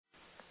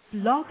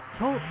Blog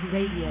Talk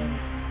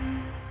Radio.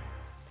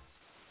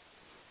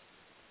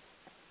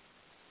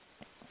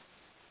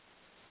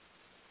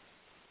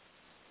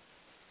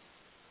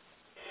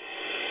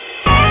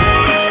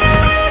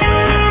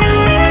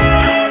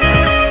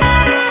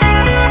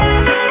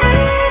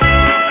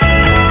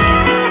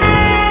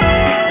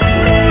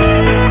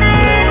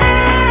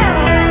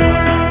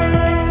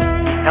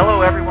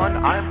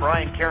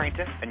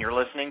 And you're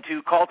listening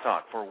to Call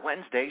Talk for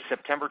Wednesday,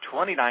 September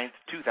 29th,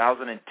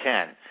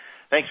 2010.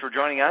 Thanks for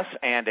joining us,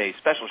 and a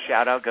special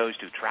shout-out goes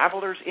to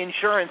Travelers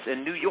Insurance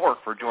in New York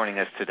for joining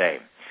us today.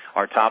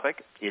 Our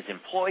topic is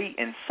employee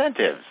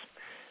incentives.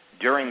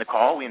 During the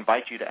call, we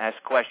invite you to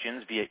ask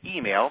questions via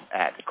email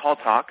at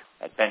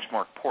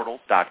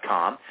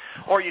calltalk@benchmarkportal.com,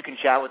 or you can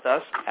chat with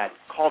us at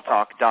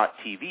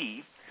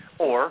calltalk.tv,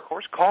 or, of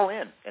course, call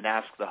in and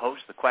ask the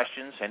host the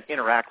questions and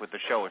interact with the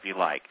show if you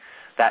like.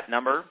 That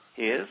number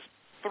is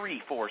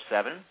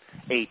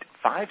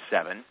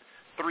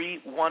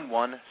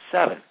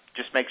 347-857-3117.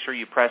 Just make sure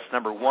you press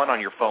number 1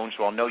 on your phone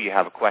so I'll know you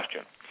have a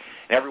question.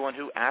 And everyone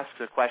who asks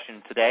a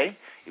question today,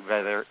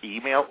 whether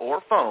email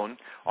or phone,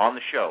 on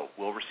the show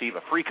will receive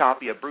a free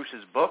copy of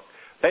Bruce's book,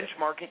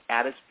 Benchmarking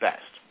at Its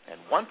Best. And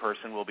one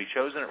person will be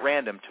chosen at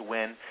random to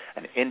win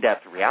an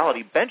in-depth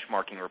reality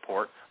benchmarking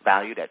report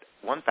valued at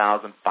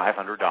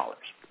 $1,500.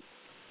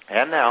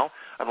 And now,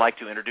 I'd like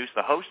to introduce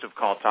the host of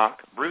Call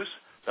Talk, Bruce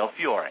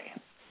Belfiore.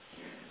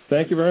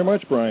 Thank you very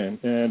much, Brian,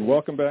 and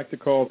welcome back to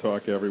Call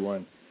Talk,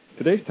 everyone.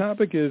 Today's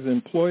topic is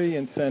employee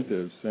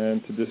incentives,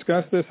 and to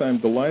discuss this, I'm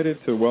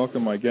delighted to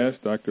welcome my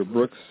guest, Dr.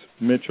 Brooks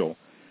Mitchell.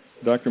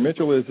 Dr.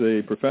 Mitchell is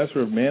a professor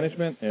of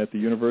management at the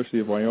University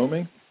of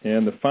Wyoming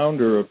and the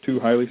founder of 2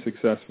 highly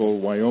successful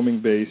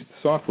Wyoming-based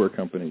software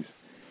companies.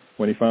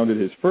 When he founded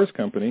his first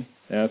company,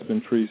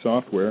 Aspen Tree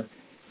Software,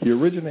 he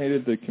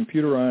originated the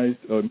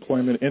computerized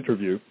employment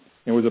interview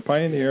and was a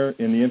pioneer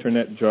in the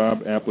Internet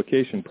job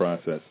application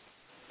process.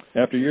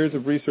 After years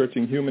of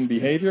researching human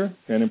behavior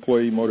and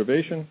employee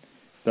motivation,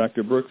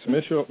 Dr. Brooks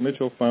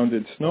Mitchell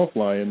founded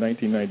Snowfly in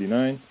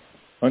 1999,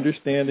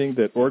 understanding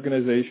that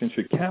organizations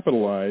should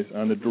capitalize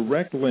on the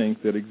direct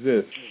link that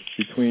exists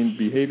between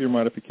behavior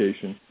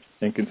modification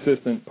and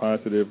consistent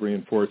positive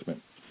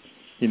reinforcement.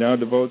 He now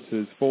devotes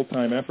his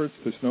full-time efforts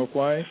to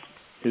Snowfly,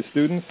 his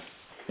students,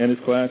 and his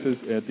classes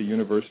at the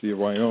University of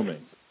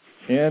Wyoming.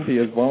 And he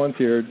has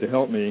volunteered to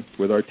help me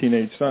with our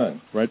teenage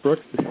son. Right,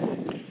 Brooks?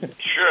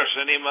 Sure,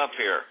 send him up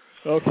here.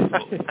 Okay.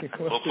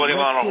 We'll put him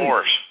on a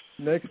horse.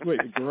 Next week.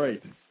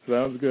 Great.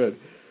 Sounds good.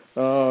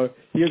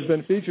 He has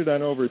been featured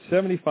on over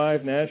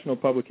 75 national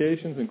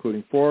publications,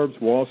 including Forbes,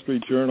 Wall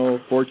Street Journal,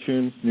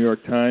 Fortune, New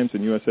York Times,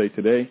 and USA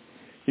Today.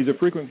 He's a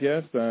frequent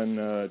guest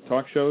on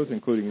talk shows,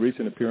 including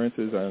recent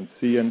appearances on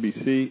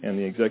CNBC and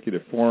the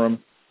Executive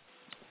Forum.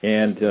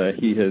 And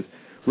he has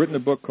written a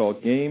book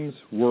called Games,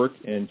 Work,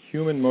 and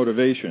Human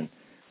Motivation,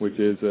 which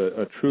is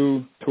a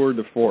true tour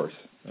de force.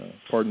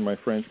 Pardon my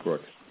French,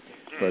 Brooks.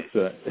 But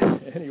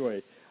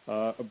anyway,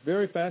 a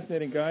very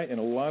fascinating guy and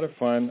a lot of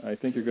fun. I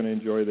think you're going to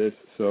enjoy this.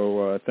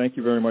 So thank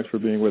you very much for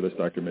being with us,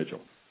 Dr. Mitchell.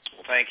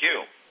 Well, thank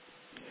you.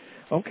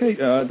 Okay,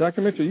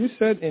 Dr. Mitchell, you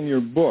said in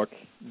your book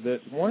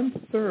that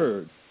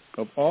 1/3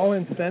 of all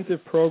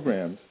incentive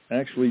programs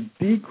actually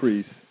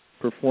decrease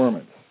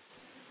performance.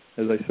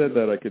 As I said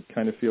that, I could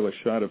kind of feel a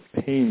shot of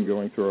pain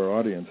going through our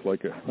audience,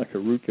 like a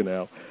root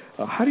canal.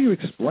 How do you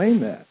explain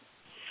that?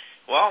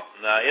 Well,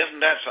 isn't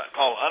that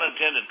called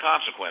unintended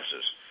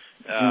consequences?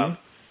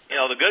 You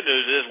know, the good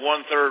news is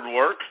 1/3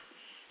 work,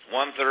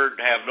 1/3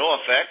 have no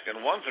effect,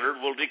 and 1/3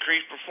 will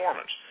decrease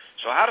performance.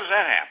 So how does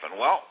that happen?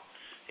 Well,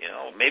 you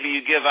know, maybe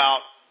you give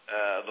out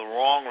the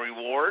wrong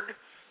reward.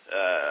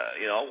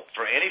 You know,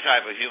 for any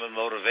type of human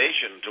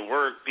motivation to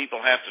work,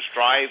 people have to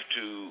strive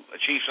to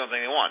achieve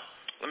something they want.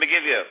 Let me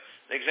give you an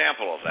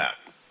example of that.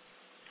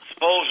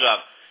 Suppose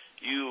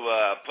you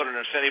put an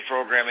incentive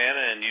program in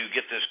and you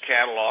get this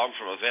catalog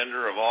from a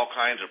vendor of all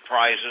kinds of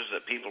prizes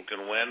that people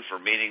can win for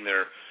meeting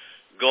their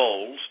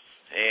goals.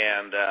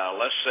 And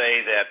let's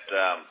say that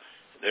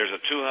there's a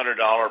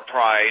 $200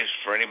 prize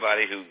for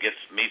anybody who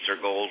meets their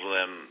goals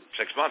within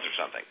 6 months or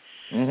something.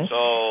 Mm-hmm.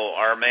 So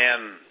our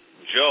man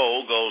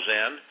Joe goes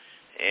in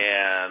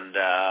and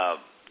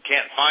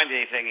can't find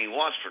anything he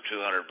wants for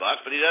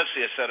 $200, but he does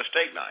see a set of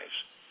steak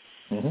knives.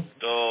 Mm-hmm.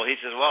 So he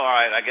says, well, all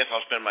right, I guess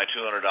I'll spend my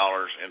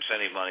 $200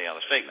 incentive money on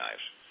the steak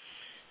knives.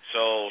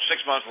 So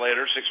 6 months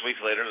later, 6 weeks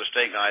later, the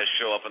steak knives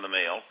show up in the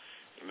mail.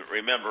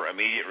 Remember,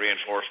 immediate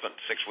reinforcement.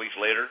 6 weeks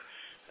later,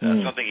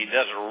 something he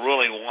doesn't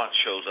really want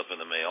shows up in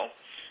the mail.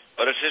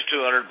 But it's his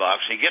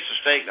 $200. He gets the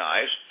steak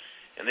knives,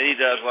 and then he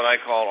does what I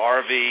call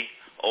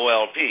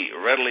RVOLP,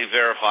 readily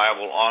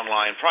verifiable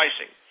online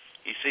pricing.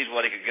 He sees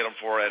what he could get them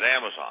for at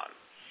Amazon.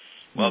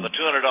 Well, the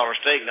 $200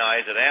 steak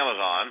knives at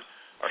Amazon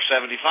are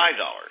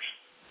 $75.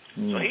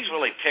 So he's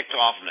really ticked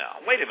off now.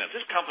 Wait a minute,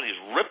 this company's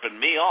ripping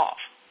me off.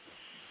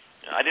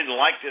 I didn't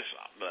like this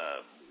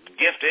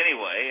gift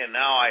anyway, and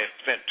now I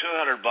spent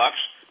 $200,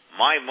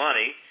 my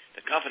money.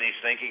 The company's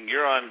thinking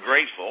you're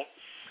ungrateful,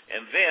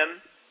 and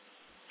then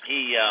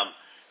he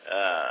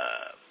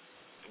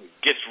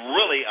gets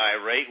really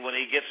irate when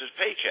he gets his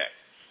paycheck.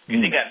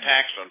 Because he got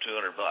taxed on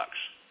 $200.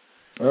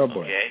 Oh,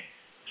 boy. Okay?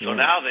 So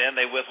now then,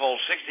 they withhold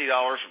 $60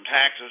 from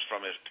taxes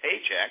from his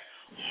paycheck,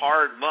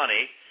 hard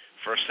money,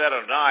 for a set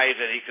of knives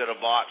that he could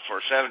have bought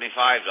for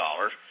 $75.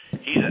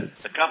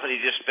 The company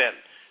just spent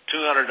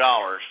 $200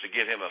 to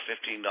get him a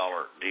 $15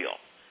 deal.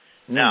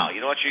 Now, you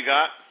know what you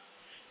got?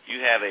 You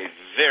have a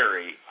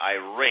very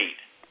irate,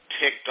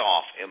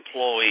 ticked-off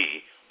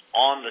employee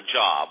on the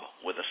job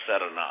with a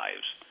set of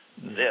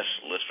knives. This,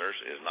 listeners,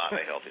 is not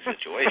a healthy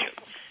situation.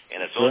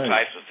 And it's those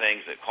types of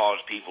things that cause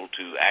people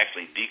to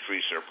actually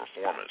decrease their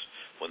performance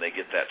when they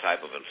get that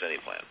type of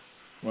incentive plan.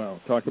 Wow,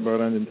 talk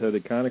about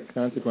unintended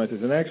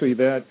consequences. And actually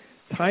that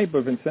type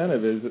of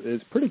incentive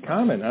is pretty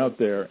common out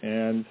there.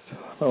 And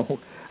so,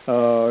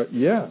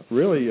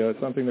 really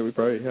something that we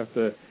probably have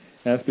to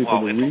ask people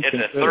to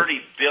reconsider. It's a $30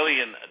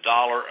 billion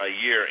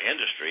a year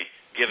industry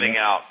giving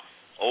out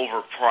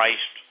overpriced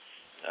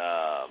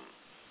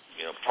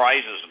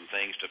prizes and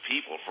things to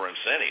people for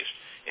incentives.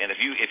 And if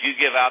you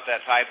give out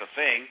that type of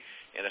thing,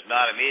 and it's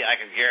not immediate, I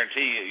can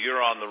guarantee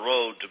you're on the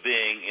road to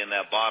being in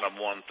that bottom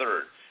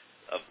 1/3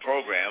 of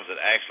programs that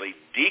actually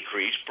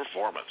decrease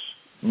performance.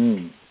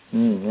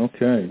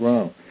 Okay,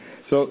 wow.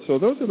 So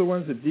those are the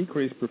ones that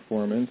decrease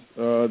performance.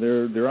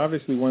 They're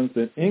obviously ones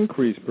that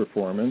increase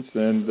performance,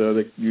 and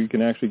that you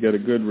can actually get a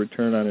good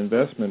return on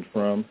investment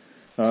from.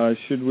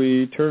 Should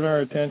we turn our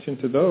attention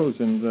to those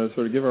and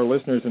sort of give our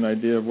listeners an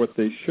idea of what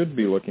they should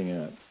be looking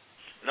at?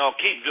 No,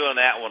 keep doing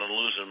that one and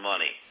losing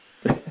money.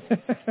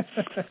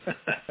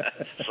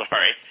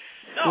 Sorry.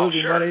 No,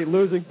 losing money,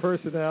 losing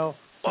personnel.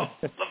 Well,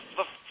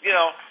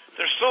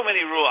 there's so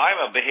many rules. I'm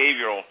a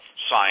behavioral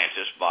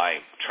scientist by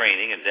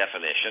training and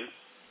definition.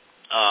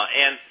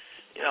 And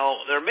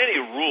there are many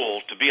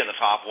rules to be in the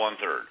top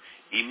 1/3.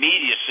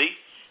 Immediacy,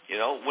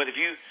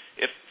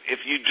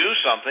 if you do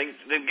something,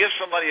 then give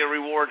somebody a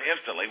reward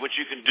instantly, which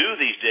you can do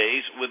these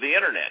days with the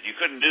Internet. You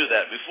couldn't do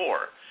that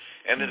before.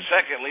 And then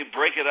secondly,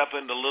 break it up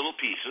into little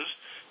pieces.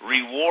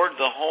 Reward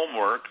the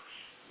homework,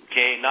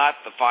 okay,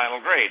 not the final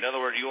grade. In other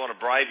words, you want to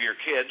bribe your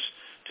kids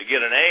to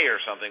get an A or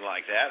something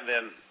like that,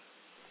 then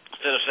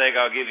instead of saying,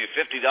 I'll give you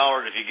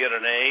 $50 if you get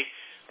an A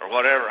or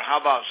whatever, how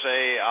about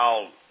say,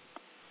 I'll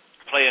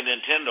play a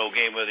Nintendo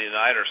game with you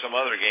tonight or some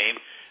other game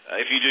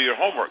if you do your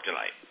homework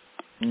tonight.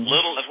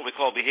 Little, that's what we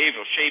call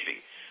behavioral shaping.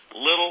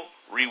 Little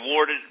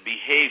rewarded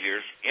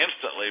behaviors,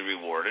 instantly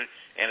rewarded,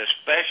 and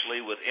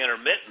especially with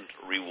intermittent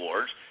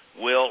rewards,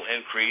 will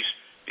increase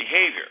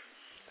behavior.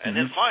 And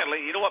then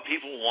finally, you know what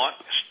people want?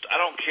 I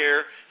don't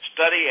care,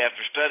 study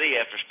after study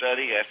after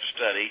study after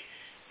study.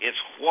 It's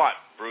what,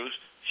 Bruce?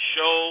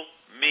 Show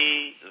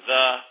me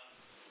the,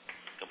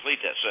 complete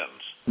that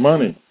sentence.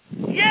 Money.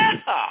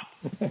 Yeah!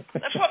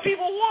 That's what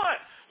people want.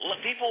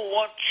 People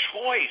want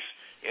choice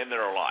in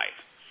their life.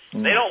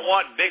 They don't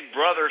want Big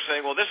Brother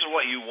saying, well, this is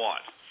what you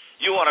want.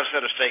 You want a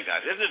set of steak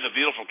knives. Isn't this a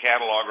beautiful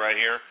catalog right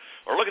here?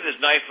 Or look at this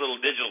nice little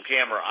digital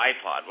camera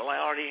iPod. Well, I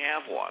already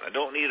have one. I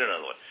don't need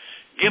another one.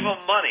 Give them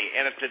money.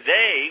 And if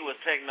today, with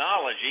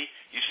technology,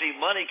 you see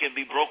money can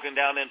be broken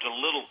down into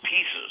little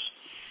pieces,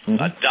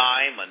 a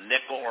dime, a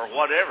nickel, or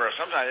whatever.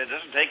 Sometimes it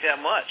doesn't take that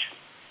much.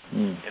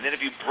 And then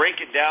if you break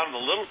it down into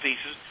little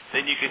pieces,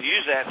 then you can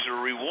use that to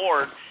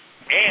reward.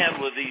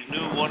 And with these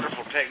new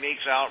wonderful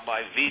techniques out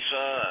by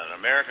Visa and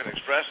American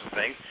Express and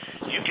things,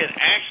 you can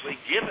actually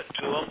give it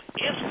to them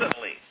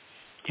instantly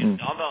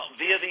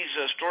via these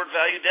stored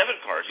value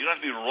debit cards. You don't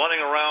have to be running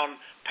around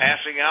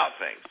passing out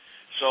things.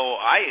 So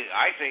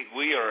I think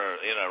we are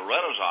in a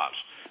renaissance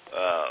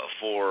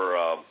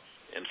for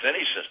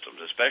incentive systems,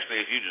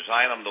 especially if you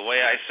design them the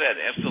way I said,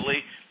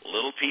 instantly,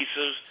 little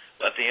pieces,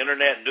 let the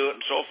Internet do it,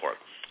 and so forth.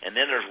 And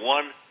then there's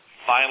one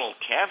final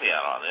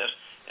caveat on this,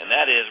 and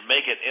that is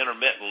make it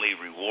intermittently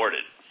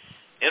rewarded.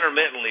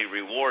 Intermittently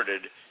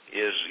rewarded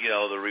is,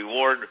 the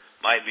reward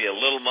might be a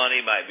little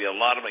money, might be a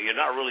lot of money. You're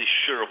not really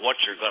sure what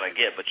you're going to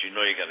get, but you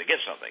know you're going to get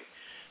something.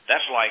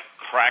 That's like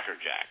Cracker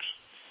Jacks.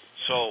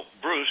 So,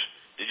 Bruce,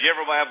 did you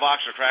ever buy a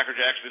box of Cracker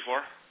Jacks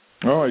before?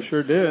 Oh, I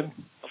sure did.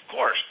 Of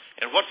course.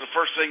 And what's the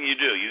first thing you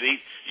do?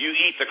 You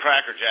eat the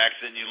Cracker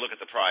Jacks, then you look at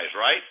the prize,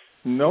 right?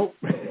 Nope.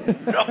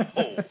 No.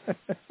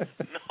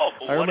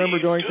 I remember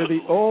going to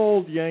the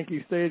old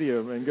Yankee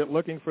Stadium and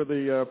looking for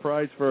the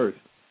prize first.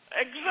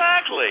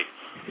 Exactly.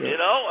 Yeah.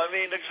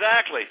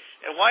 Exactly.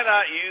 And why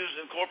not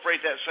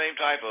incorporate that same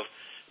type of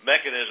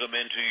mechanism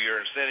into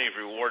your incentive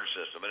reward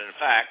system? And in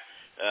fact,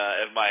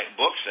 as my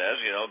book says,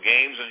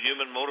 games and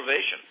human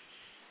motivation.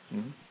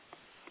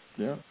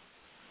 Yeah.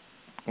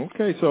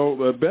 Okay,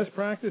 so best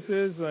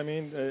practices,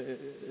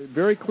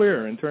 very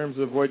clear in terms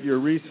of what your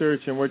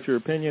research and what your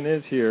opinion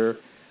is here.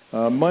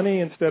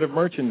 Money instead of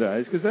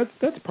merchandise, because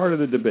that's part of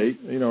the debate,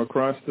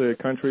 across the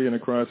country and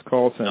across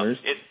call centers.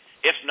 No,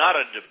 it's not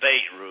a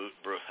debate,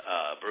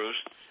 Bruce.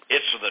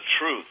 It's the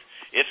truth.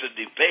 It's a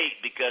debate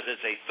because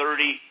it's a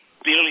 $30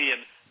 billion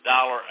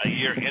a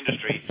year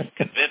industry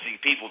convincing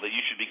people that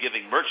you should be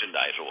giving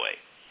merchandise away.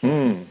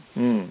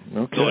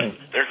 Okay. So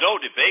there's no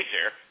debate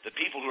there. The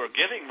people who are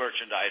giving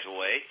merchandise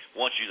away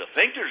want you to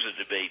think there's a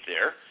debate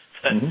there.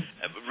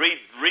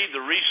 Read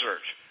the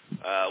research,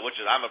 which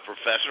is, I'm a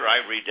professor.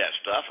 I read that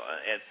stuff,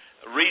 and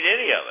read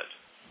any of it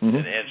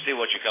and see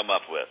what you come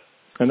up with.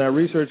 And that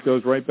research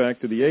goes right back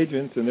to the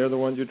agents, and they're the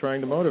ones you're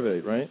trying to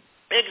motivate, right?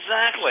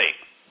 Exactly.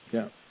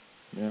 Yeah.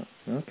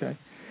 Okay.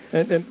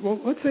 And well,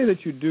 let's say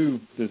that you do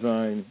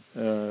design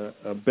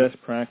a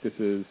best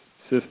practices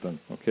system,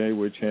 okay,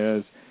 which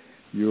has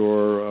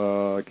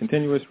your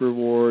continuous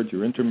rewards,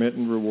 your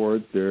intermittent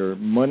rewards, their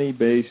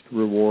money-based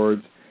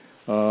rewards.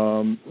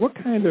 What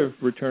kind of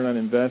return on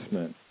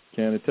investment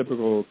can a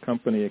typical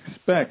company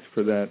expect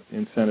for that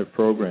incentive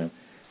program?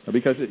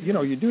 Because,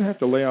 you do have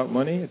to lay out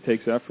money. It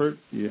takes effort.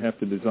 You have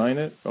to design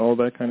it, all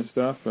that kind of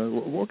stuff.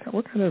 What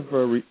kind of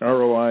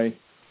ROI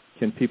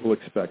can people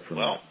expect from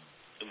that? Well,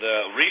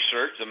 the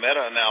research, the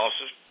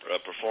meta-analysis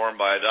performed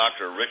by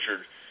Dr.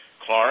 Richard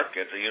Clark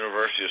at the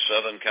University of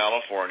Southern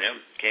California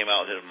came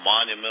out with his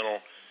monumental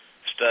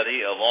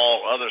study of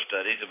all other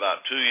studies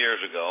about 2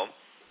 years ago.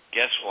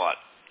 Guess what?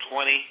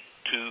 22%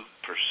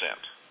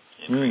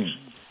 increase.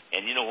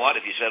 And you know what?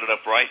 If you set it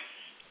up right,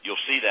 you'll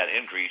see that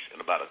increase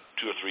in about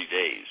 2 or 3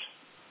 days.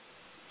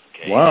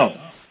 Okay?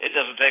 Wow. It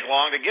doesn't take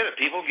long to get it.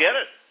 People get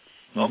it.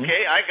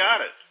 Okay, I got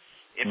it.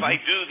 If I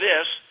do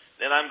this,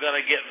 then I'm going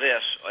to get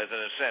this as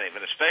an incentive.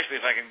 And especially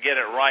if I can get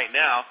it right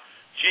now,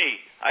 gee,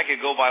 I could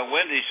go by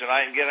Wendy's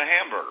tonight and get a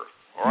hamburger.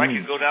 Or I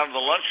could go down to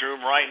the lunchroom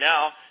right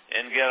now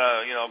and get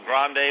a,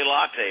 grande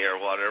latte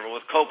or whatever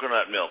with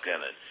coconut milk in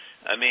it.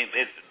 I mean,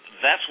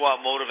 that's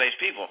what motivates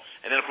people.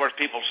 And then, of course,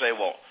 people say,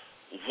 well,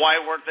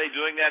 why weren't they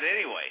doing that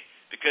anyway?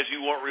 Because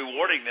you weren't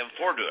rewarding them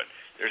for doing it.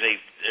 There's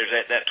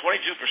that 22%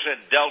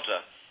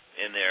 delta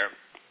in there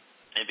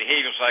in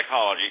behavioral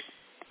psychology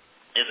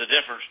is the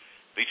difference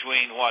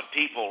between what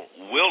people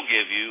will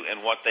give you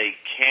and what they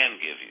can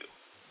give you.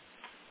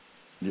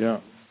 Yeah.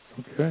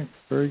 Okay.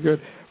 Very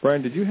good.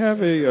 Brian, did you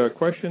have a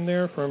question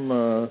there from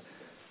one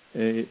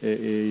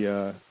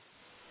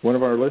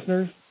of our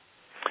listeners?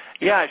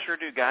 Yeah, I sure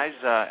do, guys.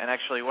 And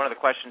actually, one of the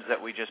questions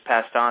that we just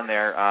passed on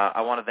there,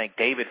 I want to thank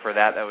David for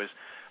that. That was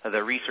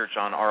the research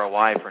on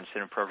ROI for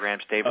incentive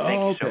programs. David,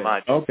 thank you so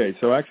much. Okay,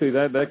 so actually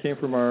that came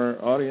from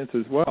our audience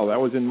as well. That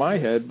was in my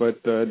head,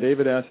 but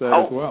David asked that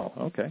as well.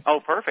 Okay.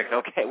 Oh, perfect.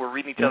 Okay, we're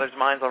reading each other's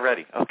minds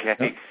already. Okay.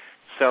 Yeah.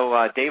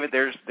 So, David,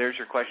 there's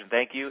your question.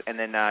 Thank you. And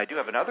then I do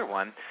have another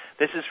one.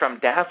 This is from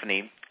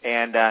Daphne,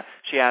 and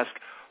she asked,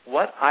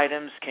 what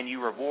items can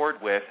you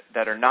reward with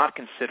that are not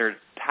considered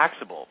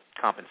taxable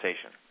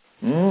compensation?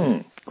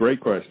 Great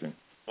question.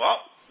 Well,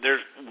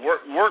 there's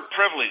work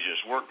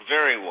privileges work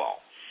very well.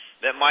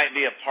 That might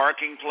be a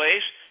parking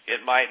place.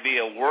 It might be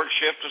a work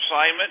shift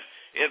assignment.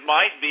 It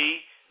might be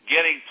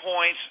getting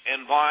points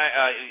and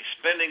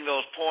spending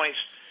those points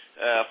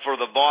for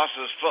the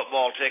boss's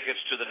football tickets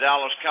to the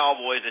Dallas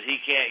Cowboys that he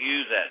can't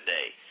use that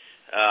day.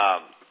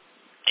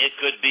 It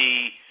could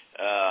be,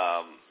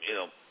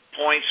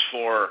 points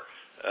for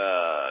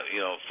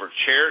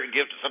charity.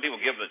 Some people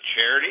give them to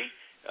charity.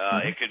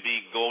 It could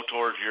be go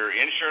towards your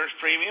insurance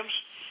premiums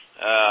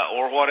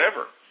or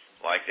whatever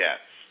like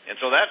that. And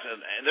so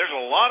there's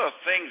a lot of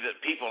things that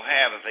people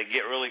have if they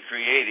get really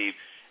creative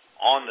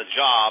on the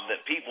job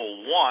that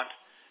people want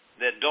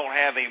that don't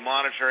have a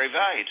monetary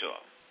value to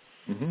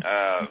them.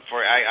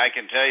 I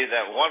can tell you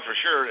that one for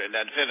sure, and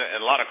that depends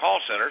on a lot of call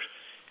centers,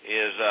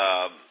 is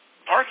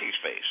parking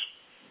space.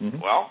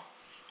 Well,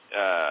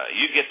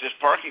 you get this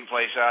parking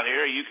place out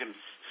here, you can,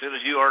 as soon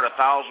as you earn 1,000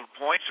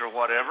 points or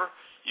whatever,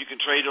 you can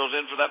trade those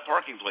in for that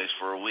parking place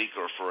for a week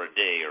or for a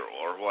day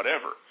or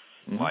whatever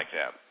like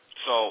that.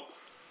 So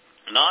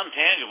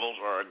non-tangibles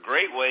are a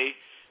great way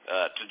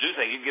to do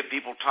things. You can give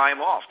people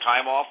time off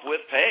with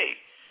pay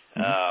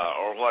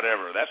or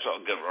whatever. That's all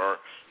good. Or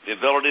the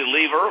ability to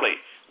leave early.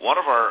 One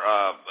of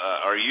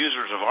our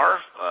users of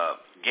our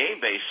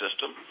game-based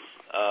system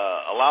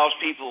allows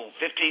people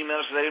 15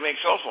 minutes a day to make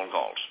cell phone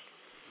calls.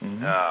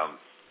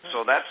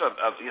 So that's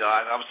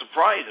I'm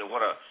surprised at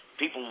what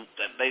people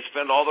that they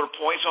spend all their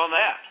points on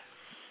that.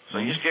 So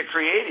you just get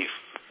creative.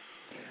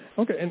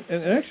 Okay,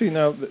 and actually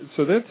now,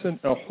 so that's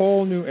a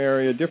whole new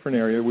area, different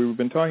area. We've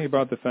been talking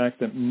about the fact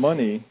that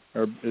money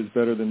is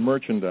better than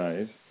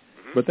merchandise,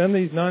 but then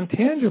these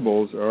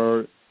non-tangibles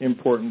are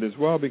important as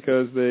well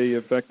because they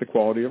affect the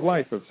quality of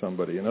life of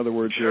somebody. In other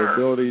words, their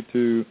ability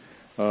to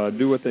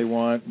do what they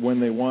want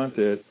when they want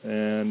it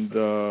and,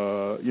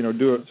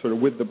 do it sort of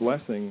with the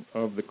blessing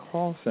of the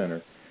call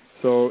center.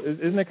 So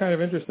isn't it kind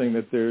of interesting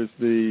that there's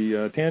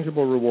the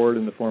tangible reward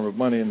in the form of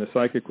money and the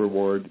psychic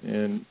reward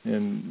in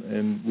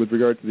with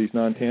regard to these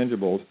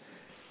non-tangibles?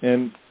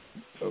 And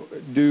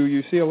do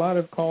you see a lot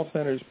of call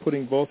centers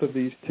putting both of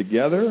these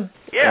together?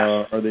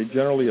 Yes. Are they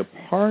generally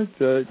apart?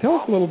 Tell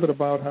us a little bit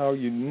about how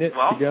you knit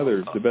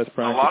together the best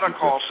practices. A lot of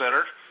call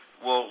centers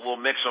will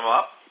mix them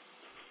up,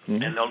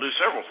 and they'll do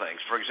several things.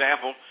 For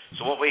example,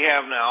 so what we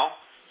have now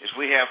is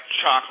we have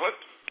chocolate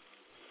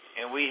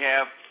and we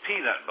have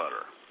peanut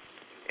butter.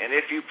 And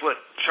if you put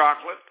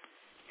chocolate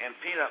and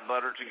peanut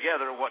butter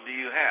together, what do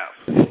you have?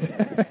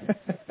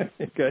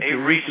 A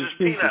Reese's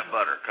peanut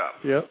butter cup.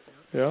 Yep.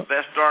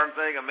 Best darn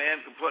thing a man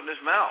can put in his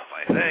mouth,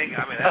 I think.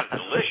 I mean, that's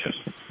delicious.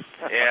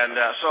 And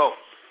so,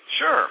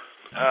 sure,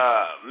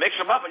 mix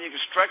them up, and you can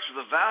stretch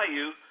the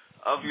value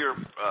of your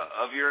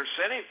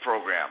incentive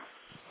program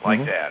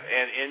like that.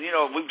 And you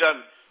know,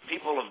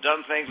 people have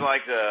done things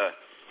like the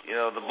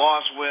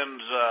boss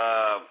wins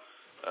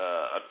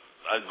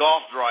a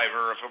golf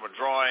driver from a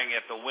drawing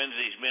at the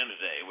Wednesday's Men's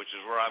Day, which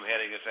is where I'm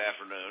heading this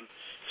afternoon.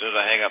 As soon as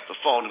I hang up the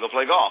phone to go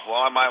play golf,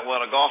 well, I might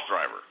win a golf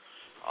driver.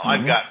 I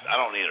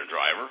don't need a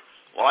driver.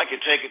 Well, I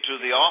could take it to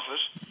the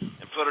office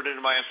and put it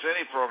into my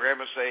incentive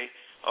program and say,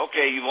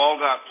 okay, you've all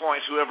got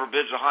points. Whoever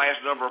bids the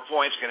highest number of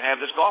points can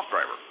have this golf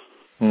driver.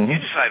 You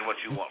decide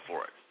what you want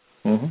for it.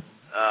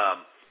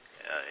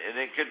 And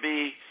it could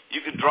be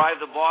you could drive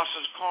the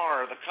boss's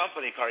car, or the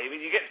company car. I mean,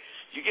 you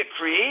get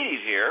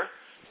creative here,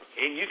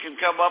 and you can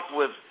come up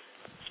with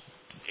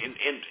in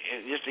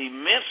just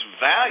immense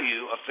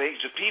value of things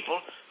to people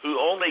who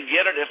only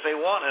get it if they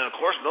want. And, of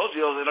course, in those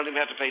deals, they don't even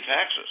have to pay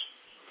taxes.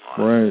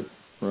 Right.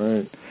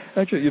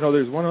 Actually, you know,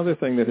 there's one other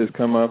thing that has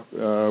come up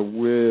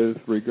with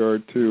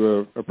regard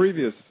to a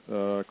previous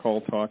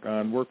call talk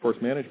on workforce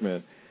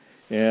management,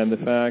 and the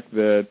fact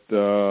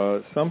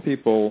that some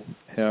people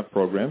have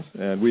programs,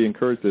 and we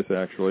encourage this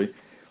actually,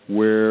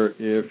 where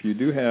if you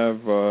do have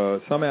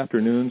some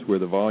afternoons where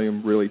the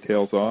volume really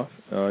tails off,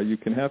 you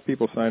can have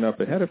people sign up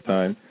ahead of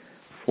time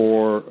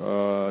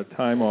for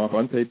time off,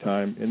 unpaid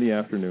time in the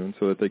afternoon,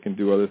 so that they can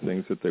do other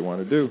things that they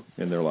want to do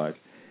in their lives.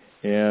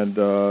 And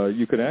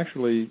you could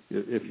actually,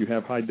 if you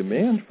have high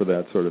demand for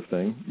that sort of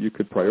thing, you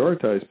could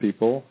prioritize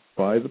people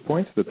by the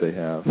points that they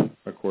have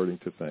according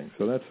to things.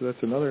 So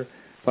that's another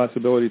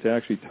possibility to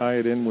actually tie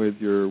it in with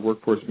your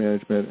workforce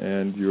management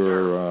and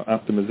your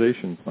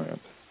optimization plans.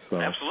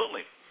 So,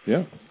 absolutely.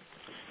 Yeah.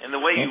 And the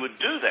way you would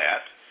do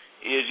that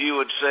is you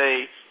would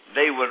say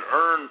they would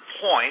earn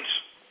points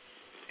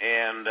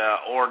and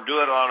or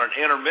do it on an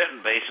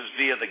intermittent basis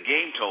via the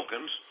game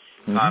tokens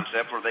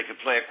concept, where they could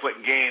play a quick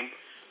game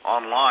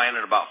online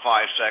in about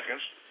 5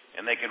 seconds,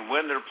 and they can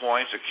win their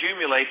points,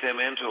 accumulate them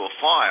into a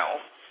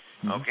file.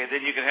 Okay,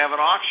 then you can have an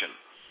auction.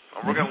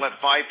 And we're going to let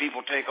 5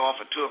 people take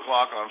off at 2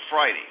 o'clock on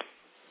Friday.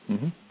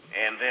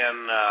 And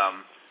then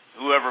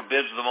whoever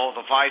bids the most,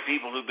 the 5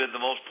 people who bid the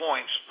most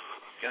points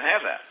can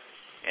have that.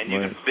 And you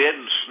can bid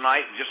and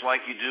snipe just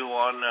like you do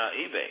on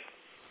eBay.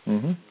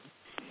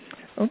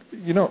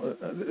 You know,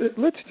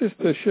 let's just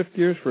shift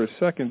gears for a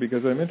second,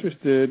 because I'm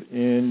interested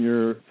in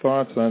your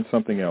thoughts on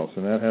something else,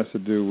 and that has to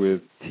do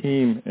with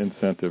team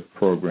incentive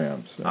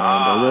programs. And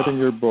I read in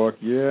your book,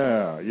 teams.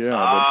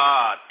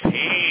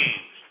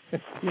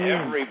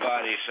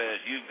 Everybody says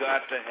you've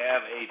got to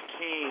have a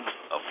team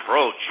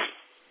approach.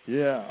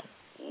 Yeah.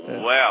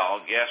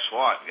 Well, guess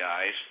what,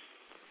 guys?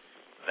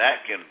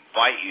 That can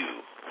bite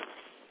you.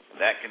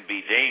 That can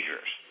be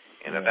dangerous.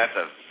 And if that's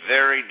a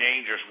very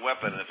dangerous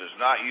weapon, if it's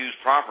not used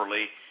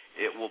properly,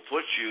 it will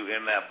put you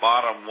in that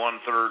bottom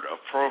 1/3 of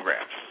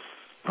programs.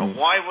 Now,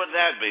 why would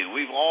that be?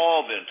 We've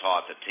all been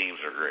taught that teams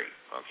are great.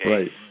 Okay,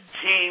 right.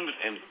 Teams,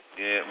 and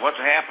what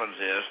happens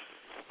is,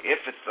 if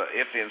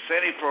the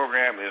incentive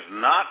program is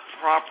not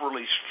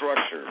properly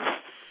structured,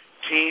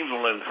 teams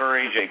will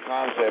encourage a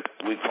concept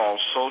we call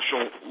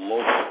social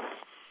loafing.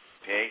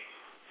 Okay,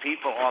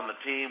 people on the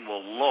team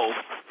will loaf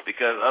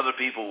because other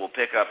people will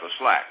pick up the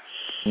slack.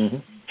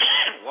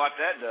 What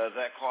that does,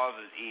 that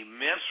causes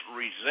immense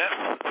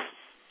resentment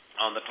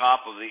on the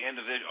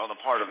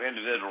part of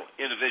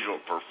individual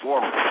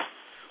performers.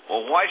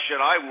 Well, why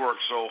should I work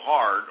so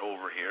hard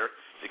over here?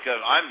 Because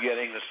I'm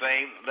getting the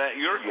same that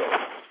you're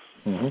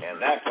getting.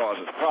 And that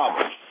causes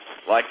problems.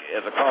 Like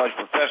as a college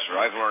professor,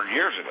 I've learned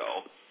years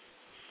ago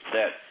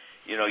that,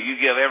 you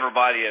give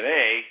everybody an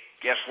A,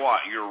 guess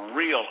what? Your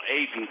real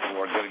A people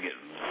are going to get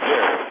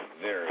very,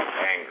 very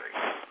angry.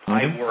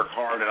 I work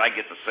hard and I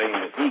get the same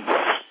that he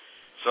gets.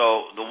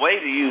 So the way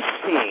to use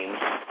teams,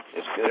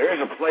 there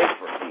is a place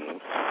for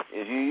teams,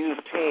 is you use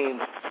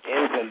teams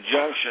in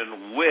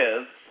conjunction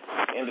with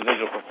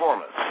individual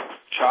performance.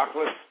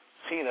 Chocolate,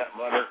 peanut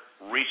butter,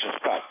 Reese's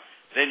Cup.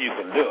 Then you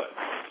can do it.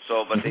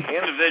 So, but the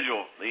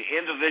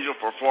individual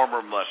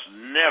performer must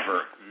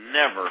never,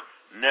 never,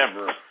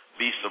 never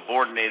be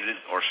subordinated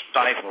or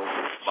stifled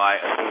by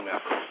a team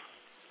effort.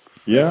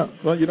 Yeah,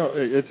 well,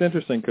 it's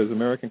interesting because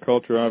American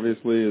culture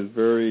obviously is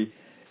very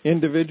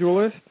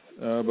individualist,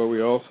 but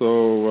we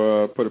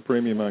also put a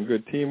premium on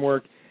good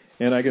teamwork.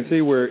 And I can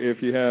see where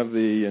if you have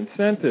the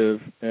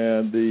incentive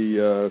and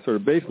the sort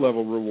of base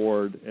level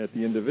reward at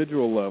the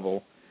individual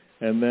level,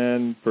 and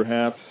then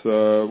perhaps,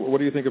 what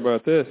do you think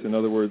about this? In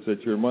other words,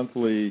 at your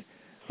monthly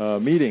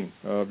meeting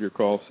of your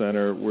call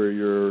center where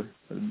you're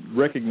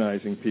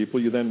recognizing people,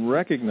 you then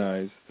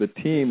recognize the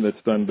team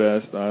that's done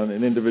best on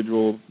an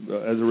individual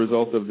as a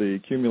result of the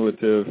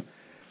cumulative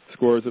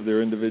scores of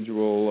their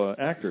individual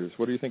actors.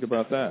 What do you think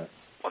about that?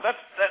 Well, that's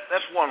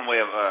one way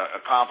of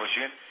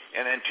accomplishing it.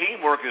 And then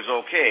teamwork is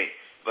okay,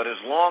 but as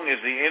long as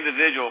the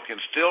individual can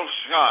still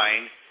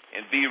shine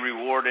and be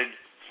rewarded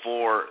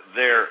for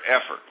their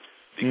effort,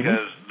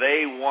 because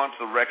they want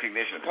the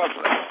recognition that comes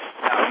from that.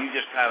 Now, you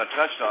just kind of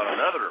touched on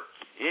another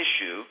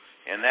issue,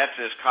 and that's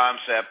this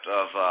concept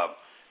of,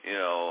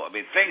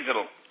 things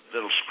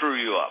that'll screw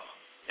you up.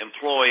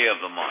 Employee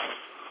of the Month.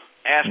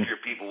 Ask your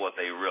people what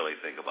they really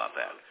think about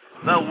that.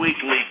 The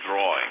weekly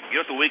drawing.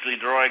 You know what the weekly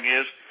drawing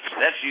is?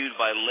 That's used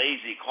by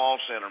lazy call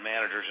center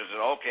managers who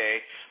say, okay,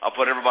 I'll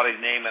put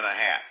everybody's name in a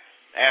hat.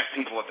 Ask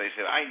people what they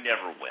said. I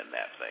never win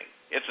that thing.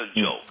 It's a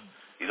joke.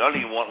 You don't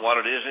even want what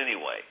it is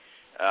anyway.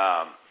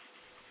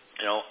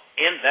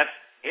 That's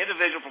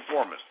individual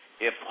performance.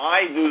 If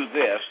I do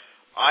this,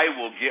 I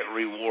will get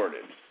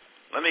rewarded.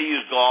 Let me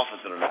use golf as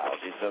an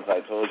analogy, since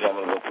I told you I'm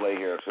going to go play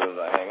here as soon as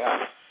I hang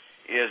up,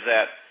 is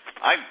that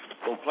I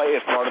will play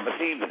as part of a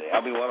team today.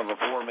 I'll be one of a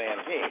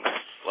 4-man team.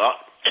 Well,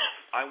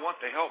 I want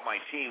to help my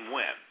team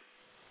win,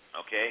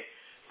 okay?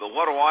 But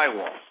what do I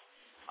want?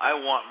 I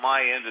want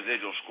my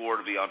individual score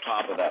to be on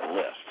top of that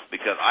list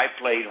because I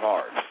played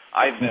hard.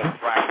 I've been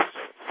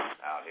practicing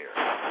out here.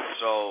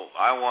 So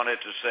I want it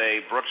to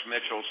say Brooks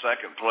Mitchell,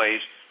 second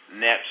place,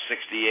 net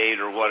 68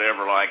 or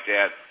whatever like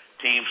that,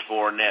 team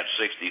score net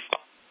 65.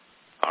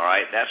 All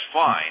right, that's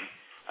fine.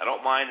 I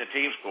don't mind the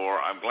team score.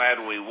 I'm glad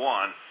we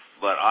won,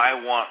 but I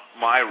want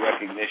my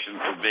recognition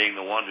for being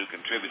the one who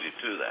contributed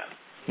to that.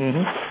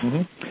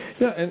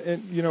 Yeah,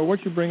 and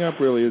what you bring up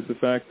really is the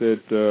fact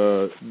that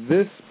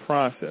this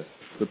process,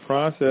 the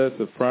process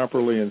of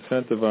properly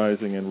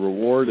incentivizing and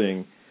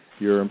rewarding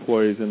your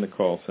employees in the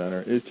call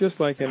center, is just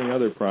like any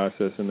other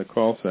process in the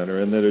call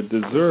center, and that it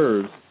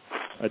deserves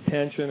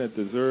attention, it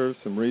deserves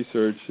some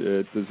research,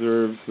 it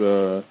deserves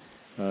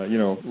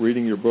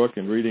reading your book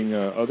and reading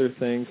other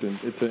things, and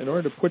it's in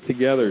order to put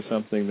together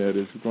something that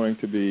is going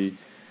to be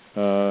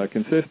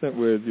consistent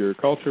with your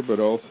culture, but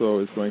also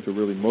is going to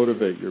really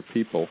motivate your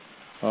people.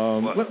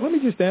 Let me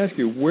just ask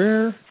you,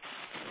 where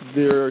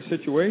there are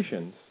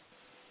situations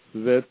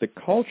that the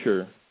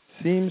culture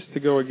seems to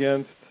go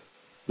against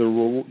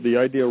the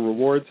ideal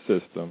reward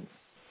system,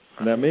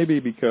 and that may be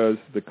because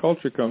the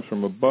culture comes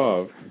from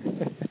above,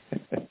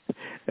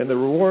 and the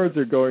rewards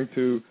are going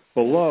to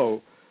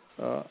below.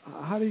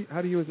 How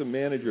do you as a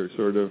manager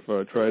sort of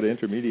try to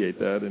intermediate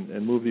that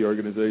and move the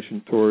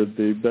organization toward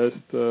the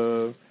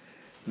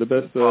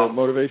best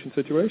motivation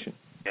situation?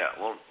 Yeah,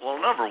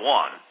 well, number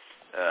one,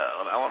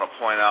 I want to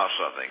point out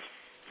something.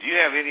 Do you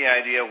have any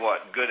idea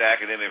what good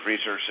academic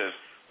research says?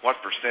 What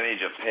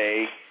percentage of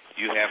pay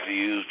you have to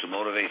use to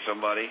motivate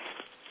somebody?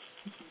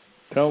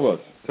 Tell us.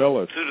 2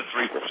 to 3%.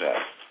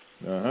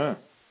 Okay.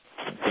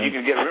 You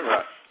can get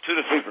 2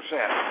 to 3%.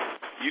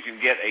 You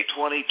can get a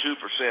 22%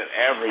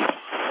 average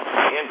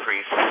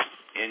increase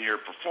in your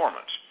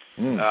performance.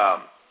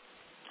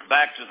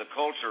 Back to the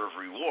culture of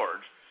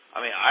rewards.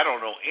 I mean, I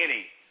don't know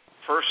any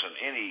person,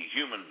 any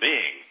human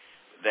being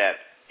that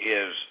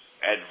is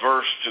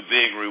adverse to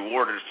being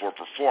rewarded for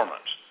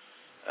performance.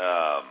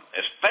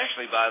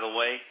 Especially, by the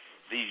way,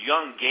 these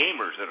young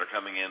gamers that are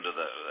coming into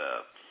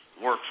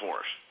the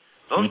workforce.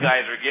 Those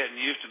guys are getting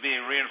used to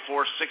being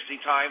reinforced 60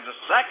 times a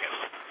second,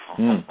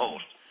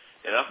 almost.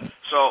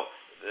 So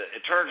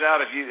it turns out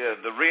if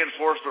the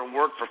reinforcement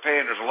work for pay,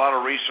 and there's a lot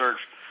of research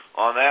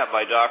on that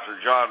by Dr.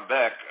 John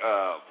Beck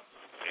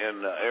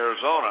in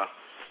Arizona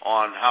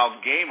on how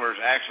gamers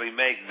actually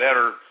make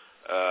better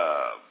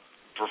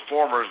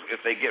performers if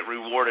they get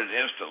rewarded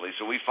instantly.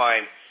 So we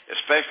find,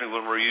 especially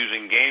when we're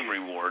using game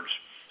rewards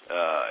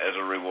as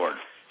a reward.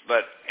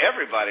 But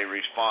everybody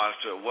responds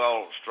to a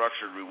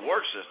well-structured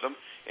reward system,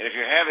 and if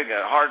you're having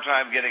a hard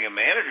time getting a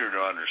manager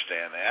to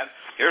understand that,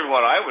 here's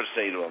what I would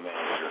say to a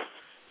manager.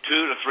 2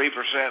 to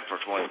 3%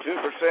 for 22%,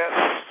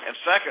 and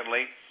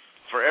secondly,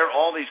 for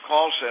all these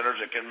call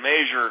centers that can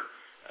measure,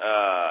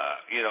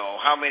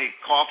 how many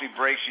coffee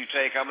breaks you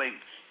take, how many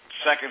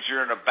seconds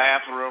you're in a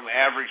bathroom,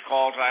 average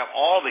call time,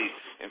 all these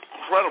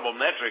incredible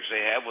metrics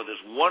they have with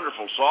this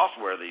wonderful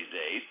software these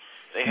days.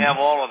 They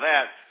have all of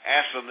that.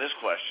 Ask them this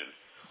question.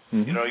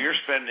 You're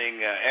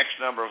spending X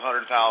number of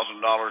 $100,000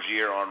 a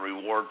year on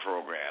reward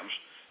programs,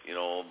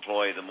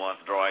 Employee of the Month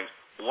drawings.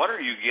 What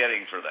are you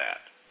getting for that?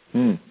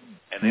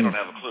 And they don't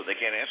have a clue. They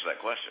can't answer that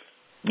question.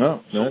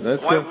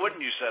 Why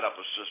wouldn't you set up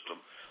a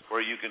system where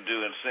you can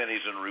do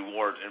incentives and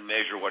rewards and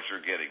measure what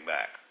you're getting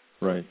back?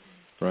 Right.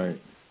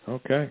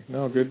 Okay.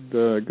 No,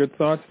 good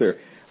thoughts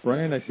there.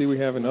 Brian, I see we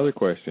have another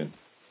question.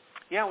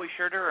 Yeah, we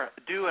sure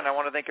do, and I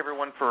want to thank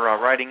everyone for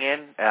writing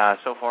in.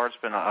 So far, it's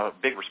been a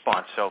big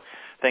response, so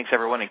thanks,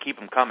 everyone, and keep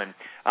them coming.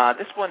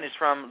 This one is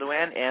from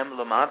Luann M.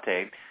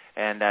 Lamante,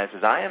 and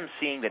says, I am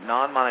seeing that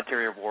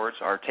non-monetary rewards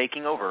are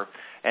taking over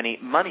any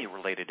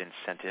money-related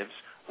incentives.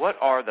 What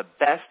are the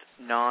best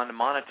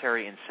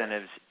non-monetary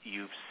incentives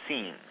you've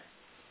seen?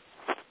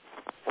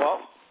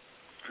 Well,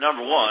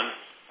 number one,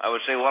 I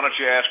would say, why don't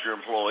you ask your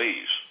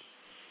employees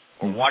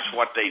or watch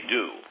what they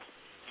do?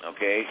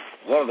 Okay?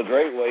 One of the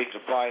great ways to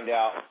find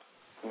out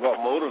what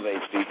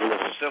motivates people is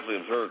to simply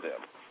observe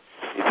them.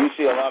 If you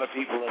see a lot of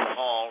people in the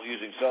hall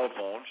using cell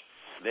phones,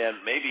 then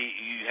maybe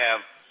you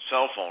have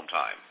cell phone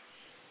time.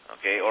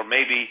 Okay? Or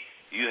maybe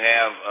you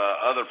have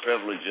other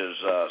privileges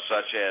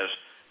such as,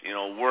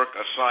 work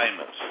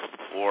assignments,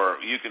 or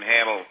you can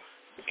handle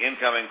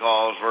incoming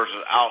calls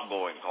versus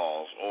outgoing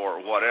calls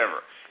or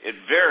whatever. It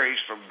varies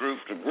from group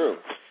to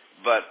group.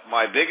 But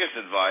my biggest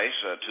advice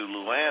to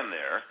Luann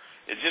there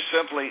is just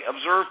simply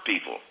observe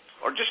people,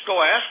 or just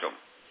go ask them,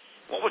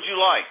 what would you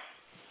like?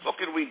 What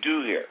could we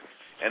do here?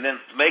 And then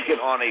make it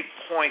on a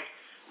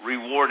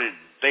point-rewarded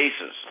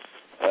basis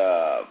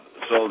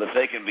so that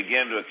they can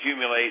begin to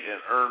accumulate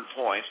and earn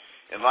points.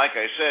 And like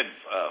I said,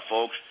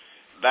 folks,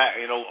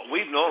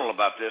 we've known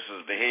about this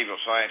as behavioral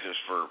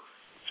scientists for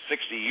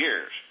 60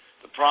 years.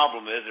 The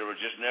problem is there was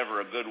just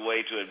never a good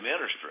way to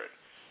administer it.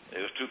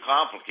 It was too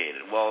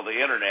complicated. Well, the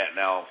Internet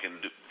now can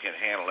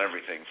handle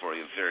everything for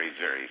you very,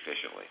 very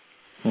efficiently.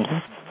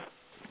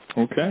 Mm-hmm.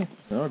 Okay.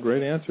 Oh,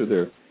 great answer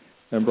there.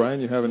 And, Brian,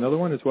 you have another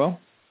one as well?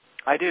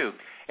 I do.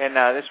 And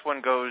this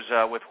one goes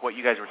with what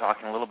you guys were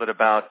talking a little bit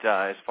about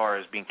as far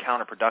as being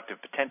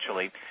counterproductive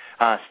potentially.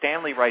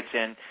 Stanley writes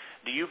in,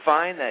 do you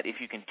find that if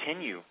you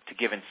continue to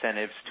give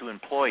incentives to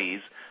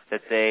employees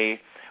that they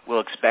will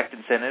expect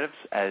incentives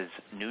as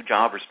new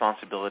job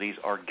responsibilities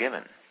are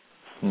given?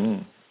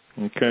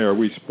 Okay. Are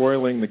we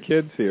spoiling the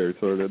kids here?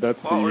 So that's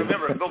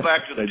remember, go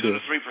back to the 2 to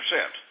 3%.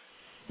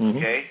 Mm-hmm.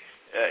 Okay?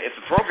 If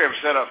the program's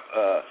set up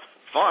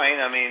fine,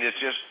 I mean, it's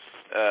just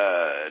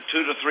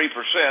 2 to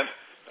 3%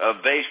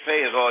 of base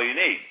pay is all you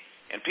need.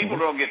 And people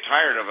don't get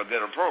tired of a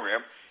good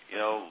program.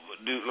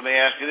 Let me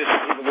ask you this. Do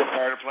people get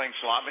tired of playing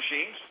slot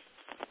machines?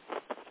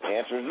 The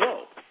answer is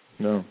no.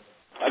 No.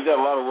 I've done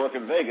a lot of work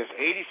in Vegas.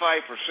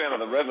 85% of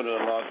the revenue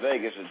in Las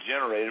Vegas is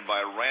generated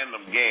by a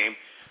random game,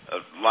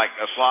 like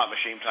a slot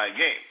machine type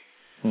game.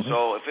 Mm-hmm.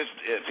 So if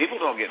people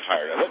don't get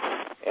tired of it,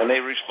 and they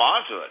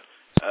respond to it,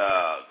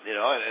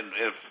 and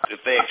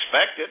if they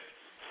expect it,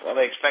 well,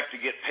 they expect to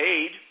get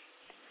paid,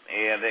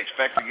 and they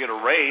expect to get a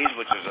raise,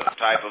 which is a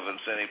type of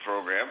incentive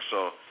program.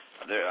 So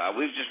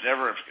we've just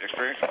never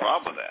experienced a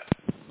problem with that.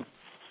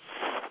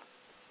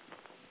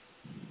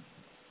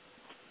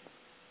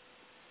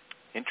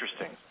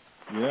 Interesting.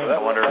 Yeah,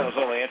 that was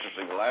only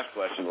interesting. The last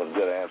question was a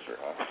good answer,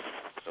 huh?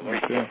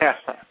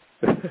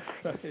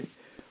 Okay.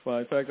 Well,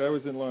 in fact, I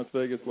was in Las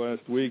Vegas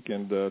last week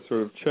and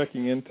sort of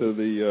checking into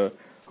the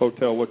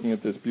hotel, looking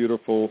at this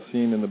beautiful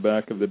scene in the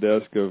back of the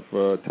desk of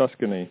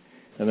Tuscany,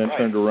 and then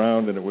turned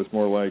around and it was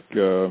more like,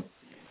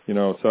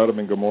 Sodom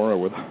and Gomorrah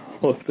with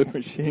all of the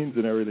machines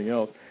and everything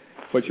else.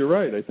 But you're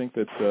right. I think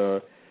that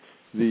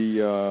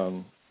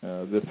the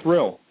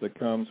thrill that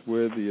comes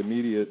with the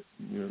immediate,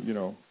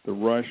 the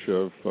rush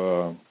of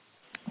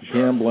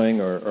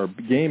gambling or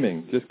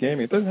gaming, just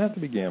gaming. It doesn't have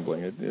to be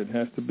gambling. It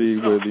has to be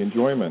with the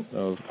enjoyment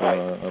of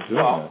doing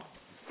that.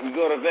 You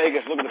go to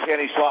Vegas, look at the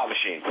penny slot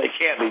machines. They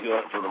can't be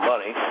doing it for the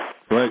money.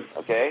 Right.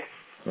 Okay?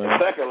 Right.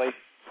 And secondly,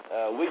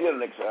 I did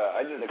an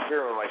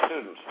experiment with my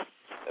students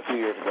a few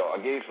years ago. I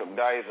gave some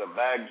guys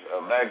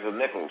bags of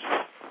nickels,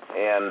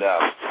 and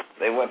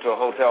they went to a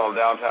hotel in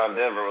downtown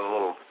Denver with a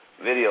little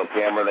video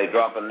camera, and they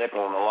dropped a nickel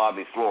on the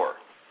lobby floor.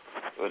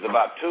 It was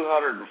about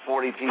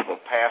 240 people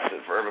passed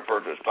it for every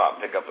person to stop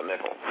and pick up a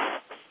nickel. It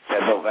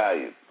had no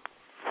value.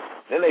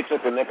 Then they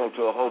took the nickel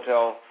to a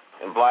hotel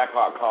in Black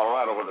Hawk,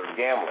 Colorado, where there's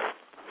gambling.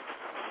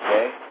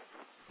 Okay?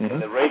 Mm-hmm.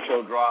 And the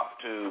ratio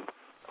dropped to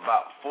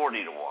about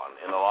 40 to 1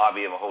 in the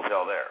lobby of a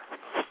hotel there.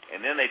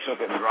 And then they took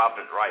it and dropped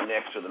it right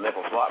next to the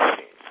nickel slot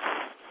machine.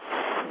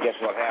 And guess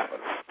what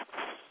happened?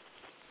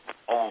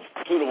 Almost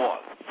 2 to 1.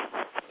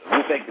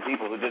 We think the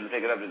people who didn't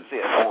pick it up didn't see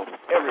it. Almost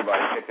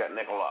everybody picked that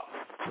nickel up.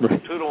 2 to 1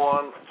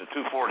 to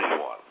 240 to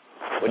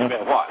 1. Which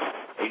meant what?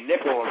 A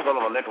nickel in front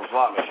of a nickel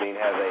slot machine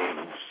has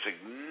a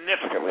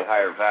significantly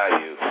higher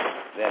value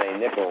than a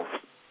nickel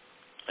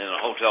in a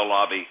hotel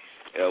lobby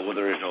where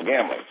there is no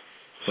gambling.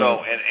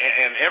 So,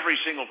 and every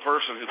single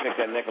person who picked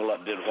that nickel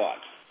up did what?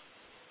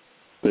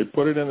 They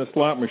put it in the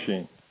slot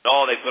machine.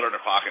 No, they put it in their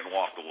pocket and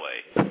walked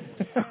away.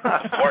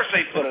 Of course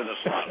they put it in the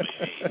slot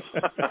machine.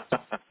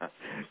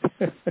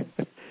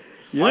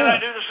 Yeah. Why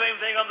not do the same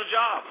thing on the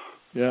job?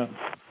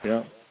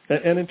 Yeah.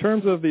 And in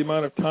terms of the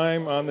amount of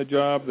time on the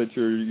job that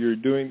you're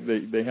doing,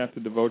 they have to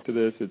devote to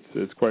this,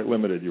 it's quite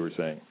limited, you were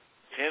saying.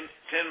 10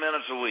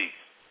 minutes a week.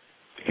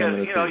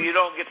 Because, you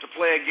don't get to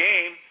play a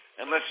game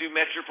unless you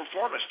met your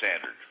performance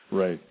standard.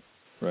 Right.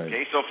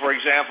 Okay, so for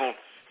example,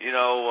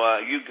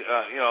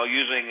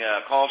 using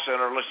call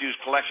center, let's use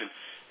collection.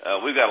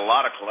 We've got a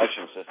lot of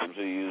collection systems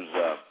who use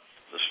the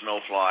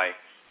Snowfly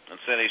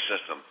incentive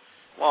system.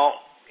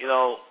 Well,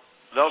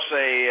 they'll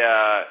say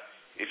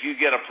if you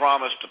get a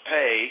promise to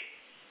pay,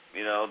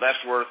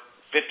 that's worth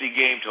 50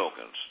 game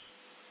tokens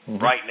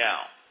right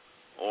now.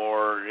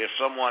 Or if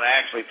someone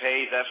actually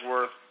pays, that's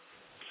worth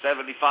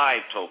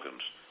 75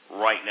 tokens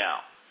right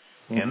now.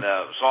 And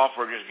the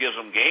software just gives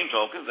them game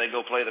tokens. They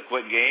go play the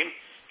quick game,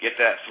 get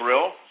that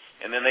thrill,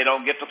 and then they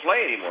don't get to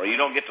play anymore. You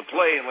don't get to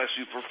play unless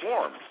you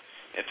perform.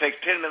 It takes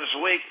 10 minutes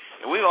a week.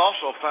 And we've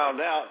also found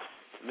out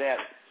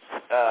that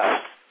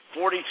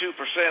 42%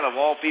 of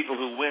all people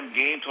who win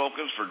game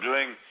tokens for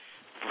doing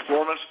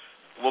performance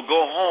will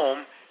go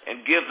home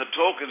and give the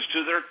tokens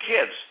to their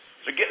kids.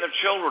 They're getting their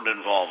children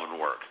involved in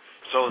work.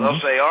 So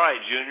they'll say, all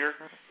right, Junior,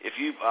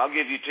 I'll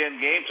give you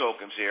 10 game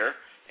tokens here,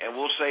 and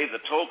we'll save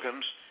the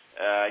tokens.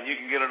 You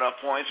can get enough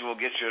points, and we'll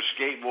get you a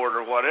skateboard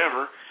or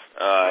whatever.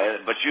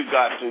 But you've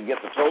got to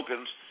get the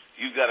tokens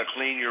you've got to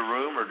clean your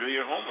room or do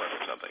your homework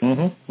or something.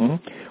 Mm-hmm,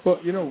 mm-hmm. Well,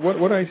 you know,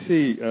 what I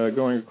see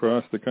going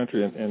across the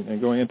country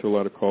and going into a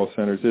lot of call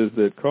centers is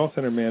that call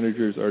center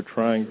managers are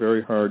trying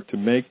very hard to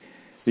make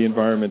the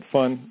environment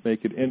fun,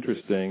 make it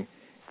interesting,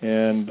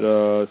 and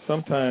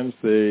sometimes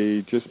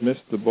they just miss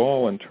the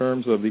ball in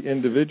terms of the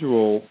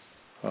individual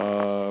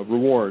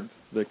rewards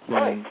that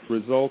can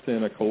result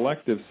in a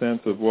collective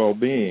sense of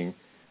well-being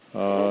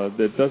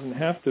that doesn't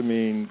have to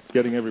mean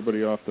getting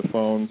everybody off the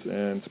phones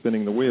and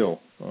spinning the wheel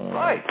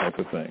type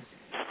of thing.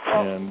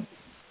 Well,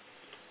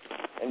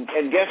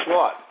 and guess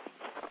what?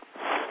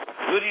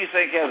 Who do you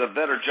think has a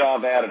better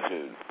job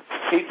attitude?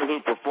 People who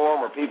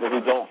perform or people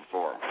who don't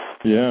perform?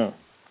 Yeah.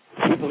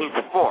 People who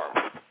perform.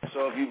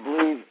 So if you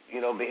believe,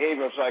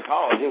 behavioral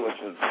psychology, which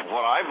is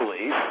what I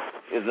believe,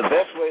 is the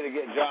best way to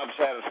get job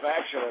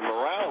satisfaction and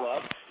morale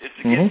up is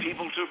to get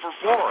people to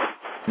perform.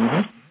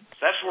 Mm-hmm.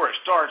 That's where it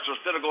starts. So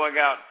instead of going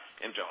out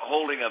into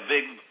holding a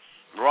big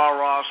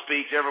rah-rah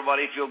speech,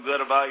 everybody feel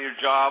good about your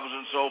jobs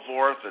and so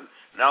forth, and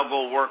now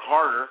go work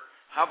harder,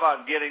 how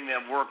about getting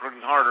them working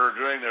harder,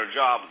 doing their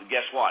job, and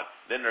guess what?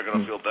 Then they're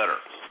going to feel better.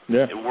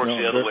 Yeah. It works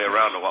the other way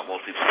around to what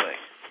most people think.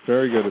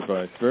 Very good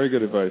advice. Very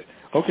good advice.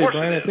 Okay,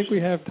 Brian, I think we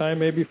have time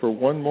maybe for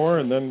one more,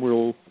 and then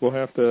we'll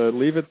have to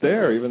leave it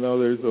there, even though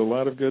there's a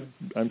lot of good,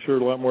 I'm sure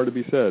a lot more to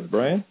be said.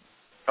 Brian?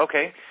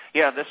 Okay.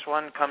 Yeah, this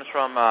one comes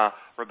from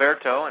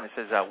Roberto, and it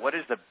says, what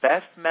is the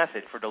best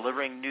method for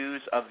delivering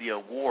news of the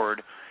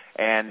award,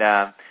 and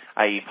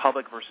i.e.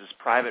 public versus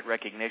private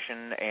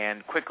recognition?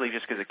 And quickly,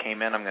 just because it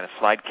came in, I'm going to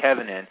slide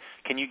Kevin in.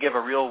 Can you give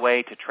a real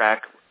way to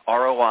track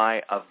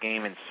ROI of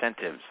game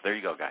incentives? There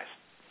you go, guys.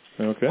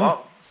 Okay.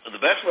 Well, the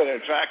best way to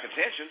attract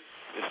attention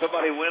is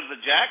somebody wins the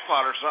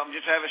jackpot or something,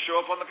 just have it show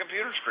up on the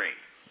computer screen.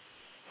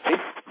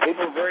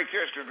 People are very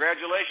curious.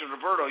 Congratulations,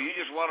 Roberto, you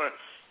just won a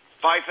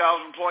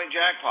 5,000-point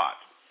jackpot.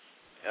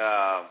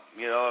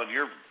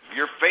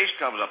 Your face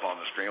comes up on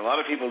the screen. A lot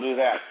of people do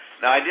that.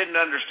 Now, I didn't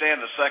understand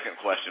the second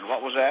question.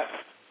 What was that?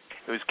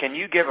 It was, can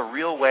you give a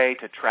real way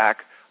to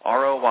track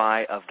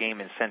ROI of game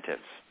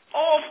incentives?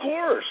 Oh, of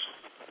course.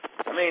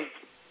 I mean,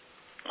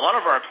 one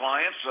of our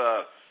clients,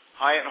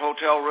 Hyatt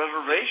Hotel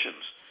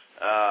Reservations,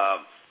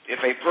 if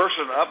a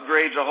person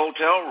upgrades a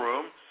hotel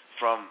room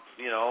from,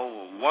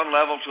 one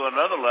level to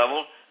another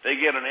level, they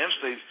get an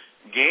instant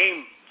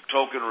game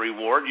token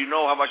reward. You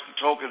know how much the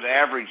token's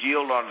average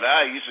yield on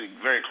value, so you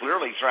can very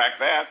clearly track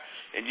that.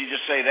 And you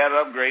just say that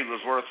upgrade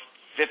was worth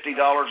 $50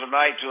 a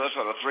night to us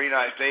on a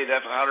 3-night stay.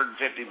 That's $150.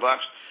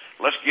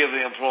 Let's give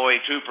the employee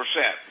 2%, $3.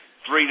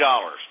 30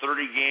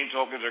 game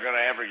tokens are going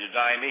to average a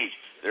dime each.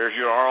 There's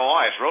your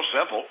ROI. It's real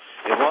simple.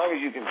 As long as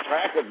you can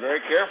track it very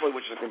carefully,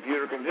 which the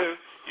computer can do,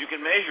 you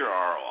can measure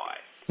ROI.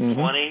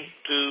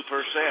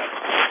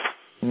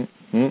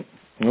 22%.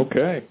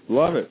 Okay.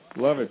 Love it.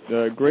 Love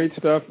it. Great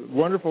stuff.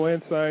 Wonderful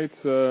insights,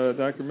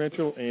 Dr.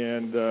 Mitchell.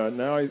 And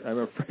now I'm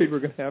afraid we're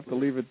going to have to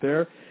leave it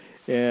there.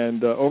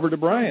 And over to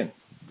Brian.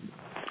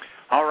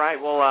 All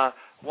right. Well,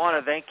 want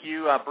to thank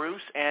you,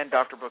 Bruce and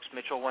Dr. Brooks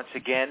Mitchell, once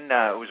again.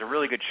 It was a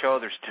really good show.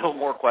 There's still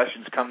more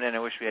questions coming in I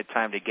wish we had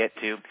time to get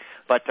to.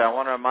 But I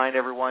want to remind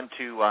everyone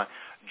to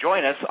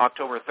join us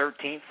October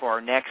 13th for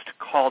our next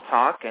Call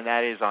Talk, and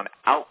that is on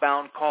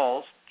outbound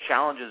calls,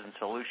 challenges and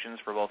solutions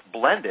for both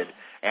blended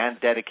and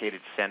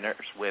dedicated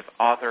centers with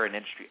author and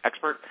industry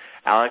expert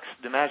Alex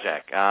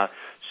Demajak.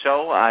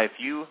 So if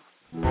you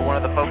were one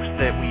of the folks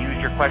that we used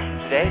your question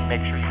today,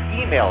 make sure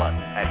you email us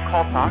at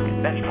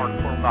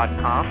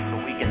calltalk@benchmarkforum.com so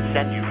we can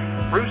send you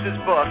Bruce's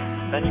book,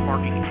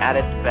 Benchmarking at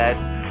its Best.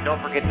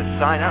 Don't forget to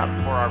sign up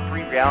for our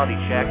free reality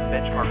check,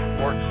 Benchmark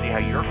Report, to see how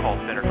your call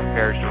center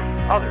compares to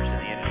others in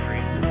the industry.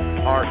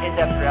 Our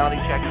in-depth reality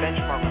check,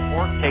 Benchmark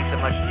Report, takes a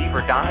much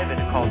deeper dive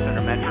into call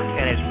center metrics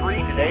and is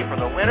free today for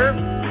the winner.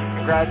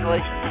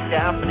 Congratulations to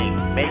Daphne.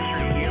 Make sure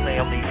you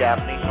email me,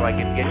 Daphne, so I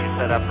can get you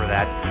set up for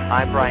that.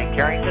 I'm Brian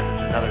Carrington.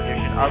 This is another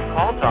edition of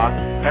Call Talk.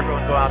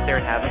 Everyone go out there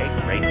and have a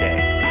great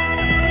day.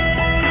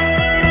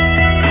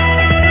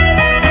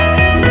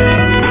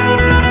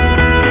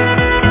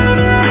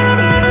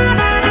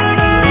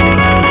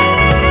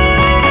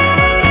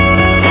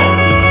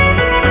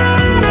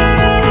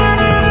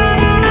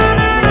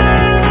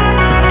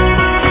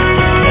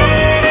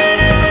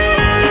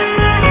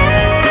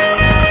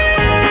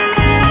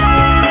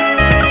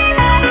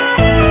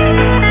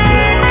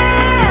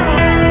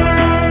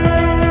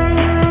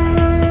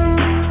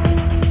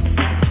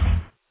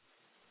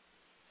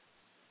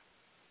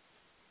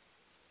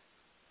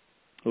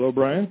 Hello,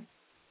 Brian.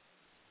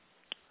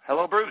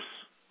 Hello, Bruce.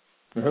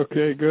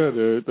 Okay,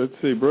 good. Let's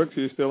see. Brooks,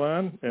 are you still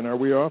on? And are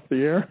we off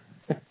the air?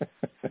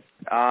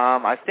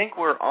 I think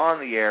we're on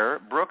the air.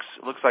 Brooks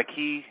looks like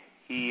he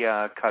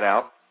cut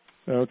out.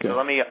 Okay. So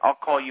I'll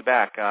call you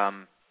back. Are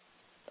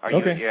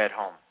you at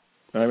home?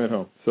 I'm at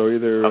home. So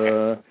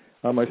either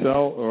on my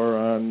cell or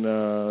on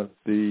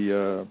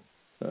the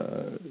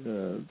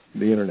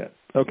internet.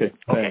 Okay.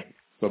 Okay.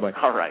 Bye-bye.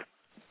 All right.